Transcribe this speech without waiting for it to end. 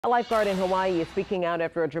A lifeguard in Hawaii is speaking out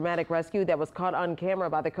after a dramatic rescue that was caught on camera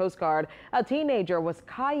by the Coast Guard. A teenager was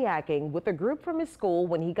kayaking with a group from his school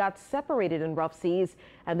when he got separated in rough seas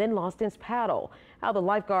and then lost his paddle. Now the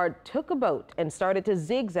lifeguard took a boat and started to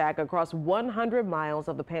zigzag across 100 miles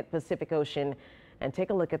of the Pacific Ocean. And take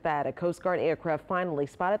a look at that. A Coast Guard aircraft finally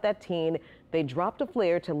spotted that teen. They dropped a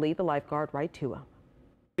flare to lead the lifeguard right to him.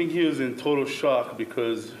 I think he was in total shock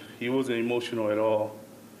because he wasn't emotional at all.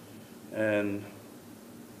 And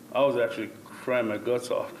I was actually crying my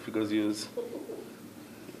guts off because he was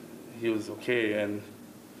okay, and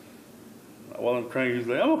while I'm crying, he's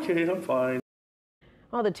like, "I'm okay, I'm fine."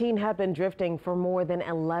 Well, the teen had been drifting for more than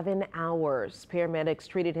 11 hours. Paramedics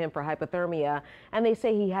treated him for hypothermia, and they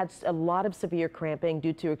say he had a lot of severe cramping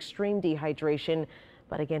due to extreme dehydration.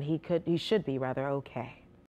 But again, he should be rather okay.